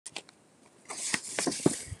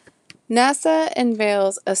NASA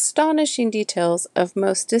unveils astonishing details of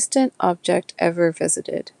most distant object ever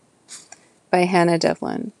visited, by Hannah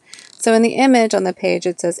Devlin. So in the image on the page,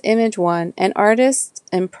 it says Image 1, an artist's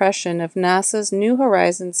impression of NASA's New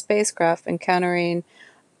Horizons spacecraft encountering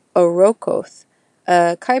Arrokoth,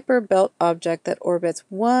 a Kuiper Belt object that orbits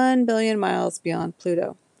 1 billion miles beyond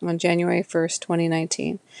Pluto, on January 1st,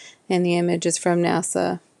 2019. And the image is from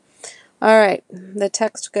NASA. All right, the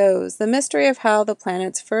text goes, the mystery of how the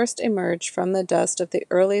planets first emerged from the dust of the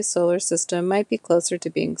early solar system might be closer to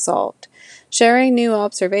being solved. Sharing new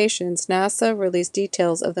observations, NASA released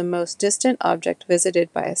details of the most distant object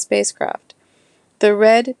visited by a spacecraft. The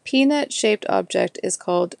red, peanut-shaped object is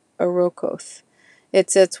called Arrokoth.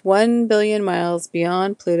 It sits 1 billion miles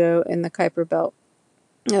beyond Pluto in the Kuiper Belt,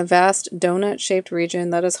 a vast donut-shaped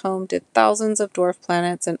region that is home to thousands of dwarf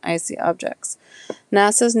planets and icy objects.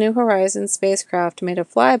 NASA's New Horizons spacecraft made a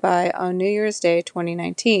flyby on New Year's Day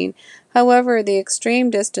 2019. However, the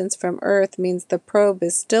extreme distance from Earth means the probe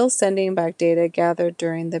is still sending back data gathered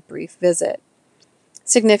during the brief visit.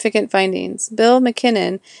 Significant findings. Bill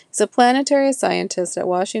McKinnon is a planetary scientist at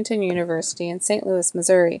Washington University in St. Louis,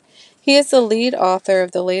 Missouri. He is the lead author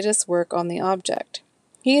of the latest work on the object.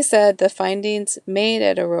 He said the findings made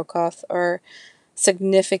at Arrokoth are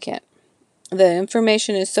significant. The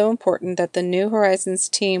information is so important that the New Horizons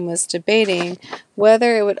team was debating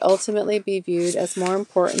whether it would ultimately be viewed as more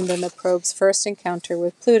important than the probe's first encounter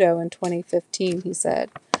with Pluto in 2015, he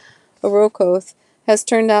said. Arrokoth has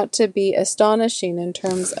turned out to be astonishing in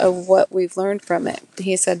terms of what we've learned from it,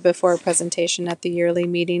 he said before a presentation at the yearly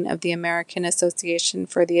meeting of the American Association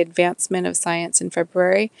for the Advancement of Science in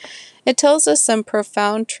February. It tells us some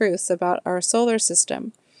profound truths about our solar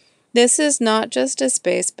system. This is not just a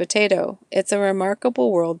space potato. It's a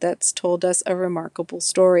remarkable world that's told us a remarkable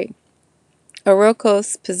story.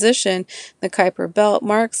 Arrokoth's position, the Kuiper Belt,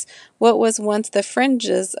 marks what was once the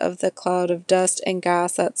fringes of the cloud of dust and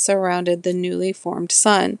gas that surrounded the newly formed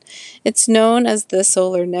sun. It's known as the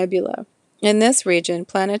solar nebula. In this region,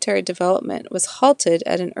 planetary development was halted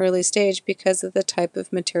at an early stage because of the type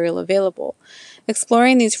of material available.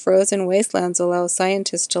 Exploring these frozen wastelands allows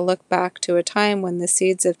scientists to look back to a time when the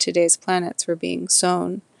seeds of today's planets were being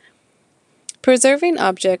sown. Preserving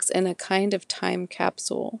objects in a kind of time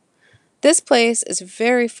capsule. This place is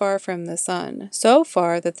very far from the sun, so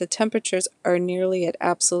far that the temperatures are nearly at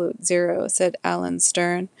absolute zero, said Alan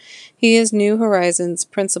Stern. He is New Horizons'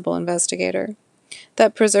 principal investigator.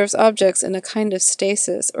 That preserves objects in a kind of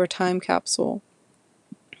stasis or time capsule.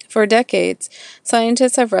 For decades,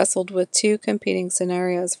 scientists have wrestled with two competing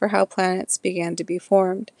scenarios for how planets began to be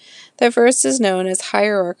formed. The first is known as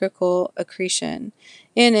hierarchical accretion.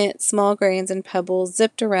 In it, small grains and pebbles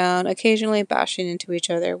zipped around, occasionally bashing into each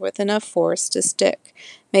other with enough force to stick,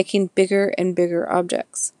 making bigger and bigger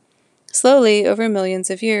objects. Slowly, over millions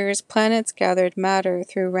of years, planets gathered matter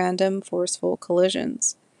through random, forceful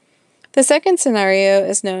collisions. The second scenario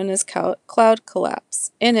is known as cloud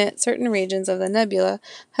collapse. In it, certain regions of the nebula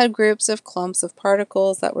had groups of clumps of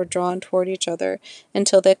particles that were drawn toward each other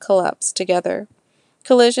until they collapsed together.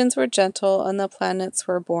 Collisions were gentle and the planets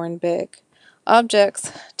were born big.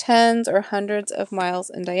 Objects, tens or hundreds of miles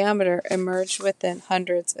in diameter, emerged within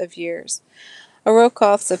hundreds of years.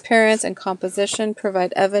 Arrokoth's appearance and composition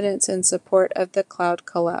provide evidence in support of the cloud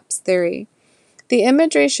collapse theory. The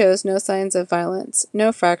imagery shows no signs of violence,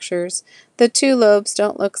 no fractures. The two lobes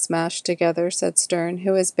don't look smashed together, said Stern,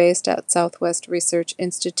 who is based at Southwest Research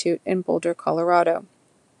Institute in Boulder, Colorado.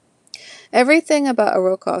 Everything about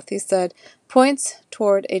Arrokoth, he said, points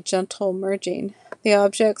toward a gentle merging. The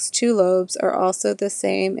object's two lobes are also the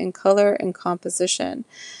same in color and composition.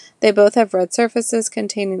 They both have red surfaces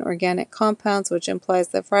containing organic compounds, which implies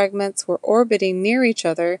the fragments were orbiting near each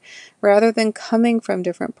other rather than coming from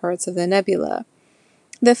different parts of the nebula.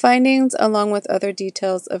 The findings, along with other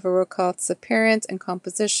details of Arrokoth's appearance and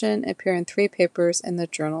composition, appear in 3 papers in the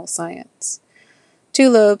journal Science. Two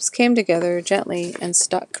lobes came together gently and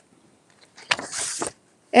stuck.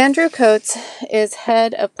 Andrew Coates is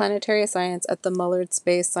head of planetary science at the Mullard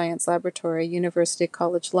Space Science Laboratory, University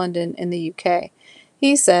College London in the UK.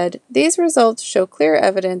 He said, "These results show clear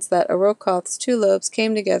evidence that Arrokoth's two lobes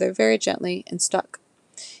came together very gently and stuck."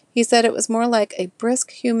 He said it was more like a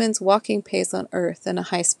brisk human's walking pace on Earth than a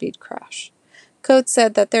high-speed crash. Coates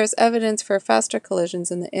said that there is evidence for faster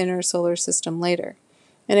collisions in the inner solar system later.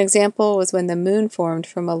 An example was when the moon formed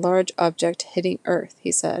from a large object hitting Earth,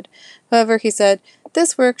 he said. However, he said,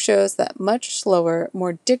 this work shows that much slower,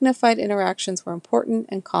 more dignified interactions were important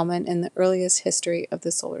and common in the earliest history of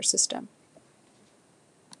the solar system.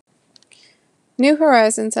 New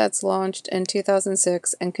Horizons has launched in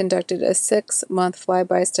 2006 and conducted a 6-month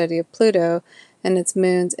flyby study of Pluto and its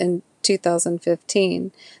moons in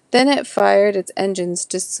 2015. Then it fired its engines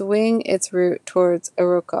to swing its route towards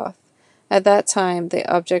Arrokoth. At that time,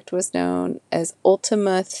 the object was known as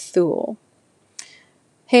Ultima Thule.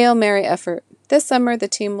 Hail Mary effort. This summer, the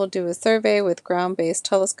team will do a survey with ground-based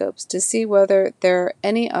telescopes to see whether there are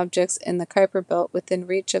any objects in the Kuiper Belt within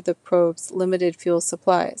reach of the probe's limited fuel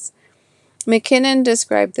supplies. McKinnon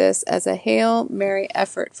described this as a Hail Mary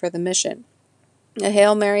effort for the mission. A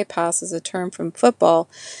Hail Mary pass is a term from football.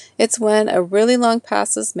 It's when a really long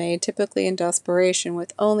pass is made, typically in desperation,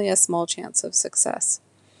 with only a small chance of success.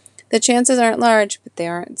 The chances aren't large, but they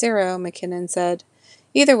aren't zero, McKinnon said.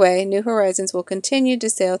 Either way, New Horizons will continue to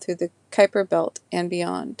sail through the Kuiper Belt and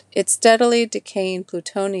beyond. Its steadily decaying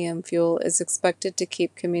plutonium fuel is expected to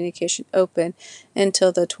keep communication open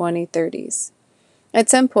until the 2030s. At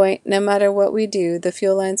some point, no matter what we do, the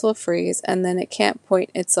fuel lines will freeze, and then it can't point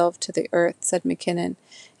itself to the Earth, said McKinnon.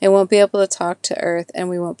 It won't be able to talk to Earth, and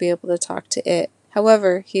we won't be able to talk to it.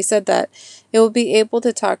 However, he said that it will be able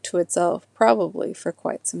to talk to itself, probably for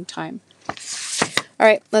quite some time. All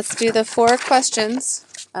right, let's do the 4 questions.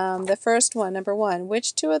 The first one, number 1,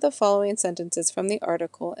 which 2 of the following sentences from the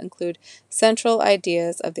article include central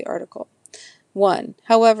ideas of the article? 1.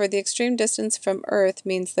 However, the extreme distance from Earth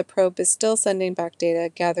means the probe is still sending back data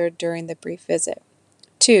gathered during the brief visit.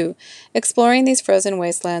 2. Exploring these frozen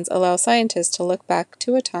wastelands allows scientists to look back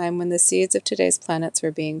to a time when the seeds of today's planets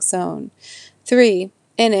were being sown. 3.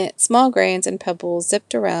 In it, small grains and pebbles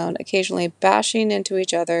zipped around, occasionally bashing into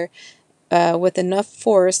each other with enough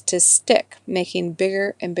force to stick, making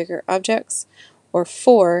bigger and bigger objects. Or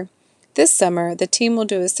 4. This summer, the team will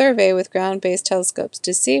do a survey with ground-based telescopes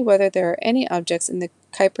to see whether there are any objects in the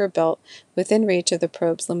Kuiper Belt within reach of the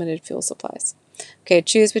probe's limited fuel supplies. Okay,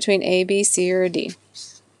 choose between A, B, C, or D.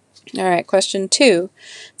 All right, question 2.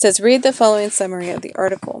 It says, read the following summary of the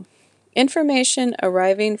article. Information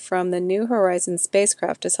arriving from the New Horizons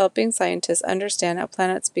spacecraft is helping scientists understand how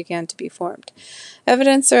planets began to be formed.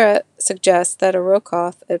 Evidence suggests that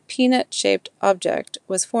Arrokoth, a peanut-shaped object,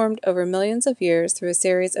 was formed over millions of years through a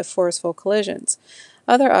series of forceful collisions.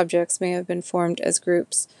 Other objects may have been formed as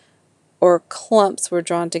groups or clumps were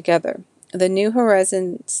drawn together. The New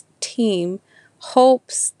Horizons team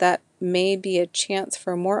hopes that may be a chance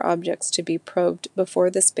for more objects to be probed before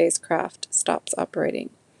the spacecraft stops operating.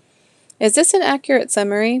 Is this an accurate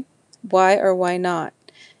summary? Why or why not?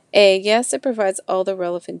 A. Yes, it provides all the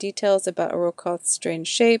relevant details about Arrokoth's strange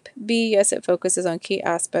shape. B. Yes, it focuses on key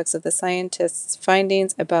aspects of the scientists'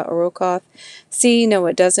 findings about Arrokoth. C. No,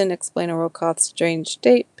 it doesn't explain Arrokoth's strange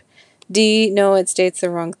shape. D. No, it states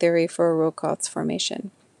the wrong theory for Arrokoth's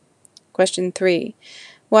formation. Question 3.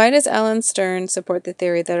 Why does Alan Stern support the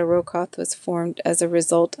theory that Arrokoth was formed as a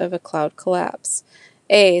result of a cloud collapse?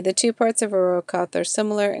 A. The 2 parts of Arrokoth are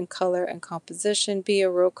similar in color and composition. B.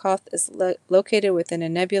 Arrokoth is located within a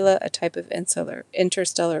nebula, a type of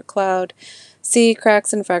interstellar cloud. C.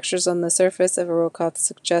 Cracks and fractures on the surface of Arrokoth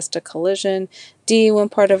suggest a collision. D. One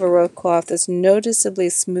part of Arrokoth is noticeably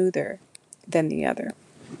smoother than the other.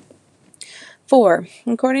 4.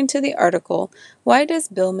 According to the article, why does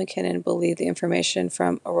Bill McKinnon believe the information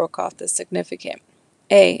from Arrokoth is significant?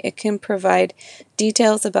 A. It can provide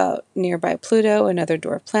details about nearby Pluto and other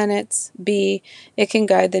dwarf planets. B. It can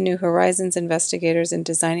guide the New Horizons investigators in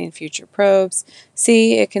designing future probes.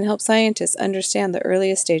 C. It can help scientists understand the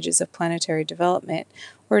earliest stages of planetary development.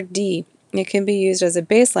 Or D. It can be used as a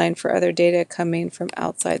baseline for other data coming from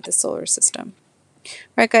outside the solar system. All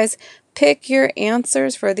right, guys, pick your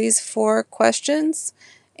answers for these 4 questions,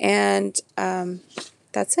 and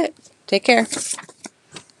that's it. Take care.